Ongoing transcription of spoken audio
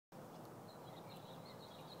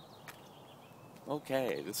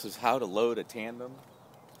Okay, this is how to load a tandem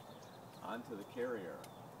onto the carrier.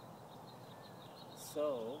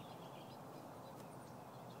 So,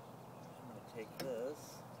 I'm going to take this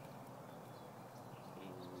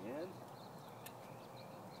and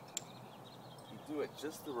you do it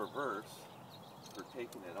just the reverse for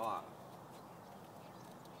taking it off.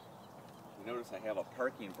 You notice I have a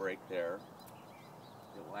parking brake there.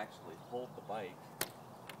 It will actually hold the bike.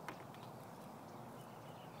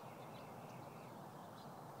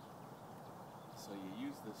 So you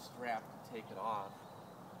use this strap to take it off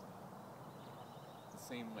the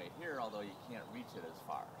same way here, although you can't reach it as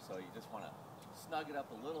far. So you just want to snug it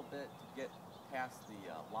up a little bit to get past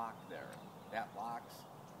the lock there. That locks,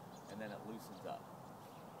 and then it loosens up.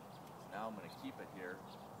 So now I'm going to keep it here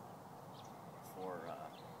for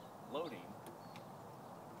loading,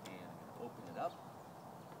 and open it up.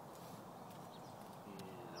 And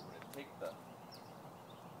I'm going to take the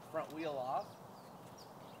front wheel off.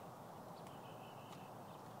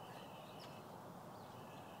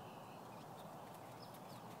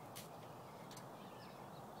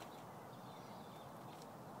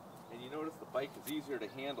 And you notice the bike is easier to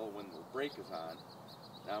handle when the brake is on.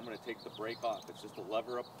 Now I'm going to take the brake off. It's just a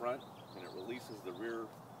lever up front and it releases the rear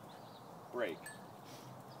brake.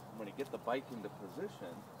 I'm going to get the bike into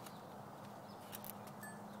position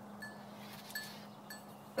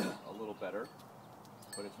a little better,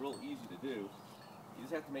 but it's real easy to do. You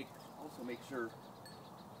just have to also make sure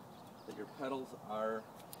that your pedals are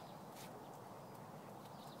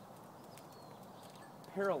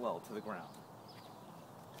parallel to the ground,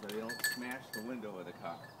 so they don't smash the window of the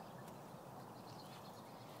car.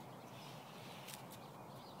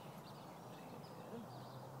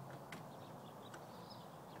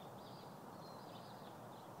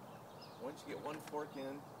 Once you get one fork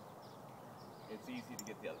in, it's easy to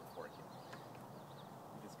get the other fork in.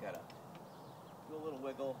 You just gotta do a little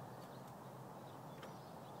wiggle.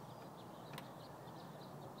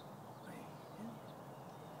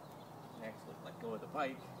 And actually let go of the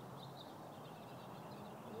bike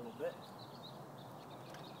a little bit.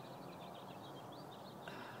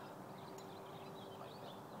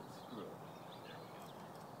 Screw it.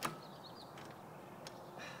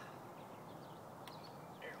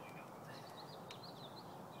 There we go.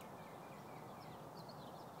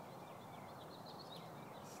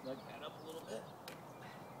 Snug that up a little bit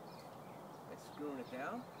by screwing it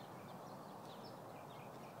down.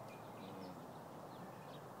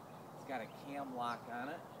 It's got a cam lock on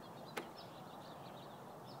it.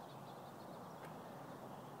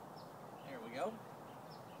 There we go.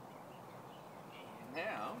 And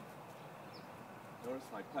now, notice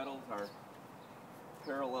my pedals are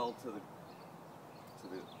parallel to the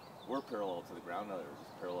were parallel to the ground. Now they're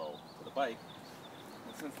just parallel to the bike.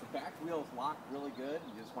 And since the back wheel is locked really good,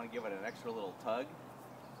 you just want to give it an extra little tug.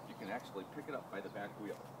 You can actually pick it up by the back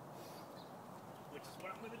wheel, which is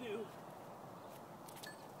what I'm going to do.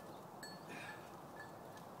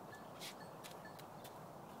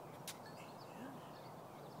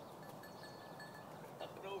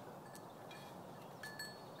 Up and over.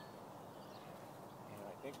 And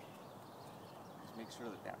I think just make sure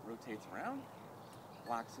that rotates around,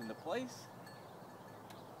 locks into place,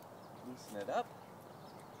 loosen it up,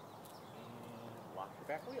 and lock the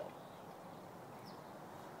back wheel.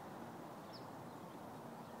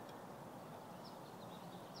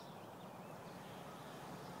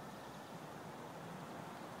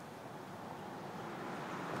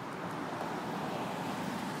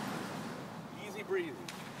 Easy breezy.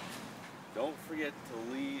 Don't forget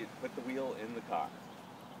to put the wheel in the car.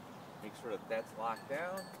 Make sure that that's locked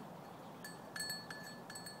down.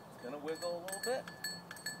 It's going to wiggle a little bit.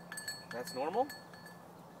 That's normal.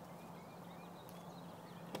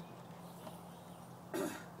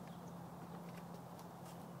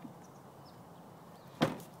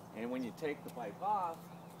 And when you take the bike off,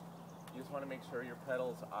 you just want to make sure your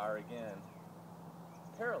pedals are, again,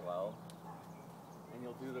 parallel, and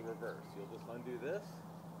you'll do the reverse. You'll just undo this,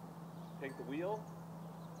 take the wheel.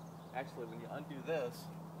 Actually, when you undo this,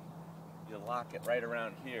 you lock it right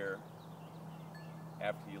around here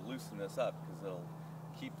after you loosen this up, because it'll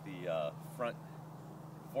keep the front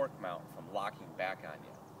fork mount from locking back on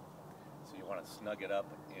you. So you want to snug it up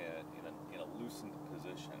in a loosened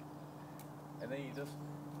position. And then you just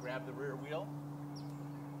grab the rear wheel,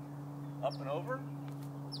 up and over,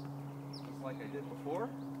 just like I did before.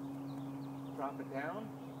 Drop it down.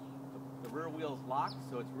 The rear wheel's locked,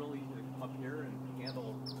 so it's really easy to come up here and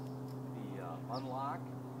handle the unlock.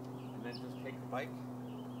 And then just take the bike,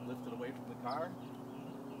 lift it away from the car,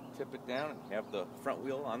 tip it down, and have the front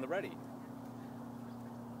wheel on the ready.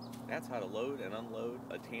 That's how to load and unload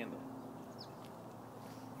a tandem.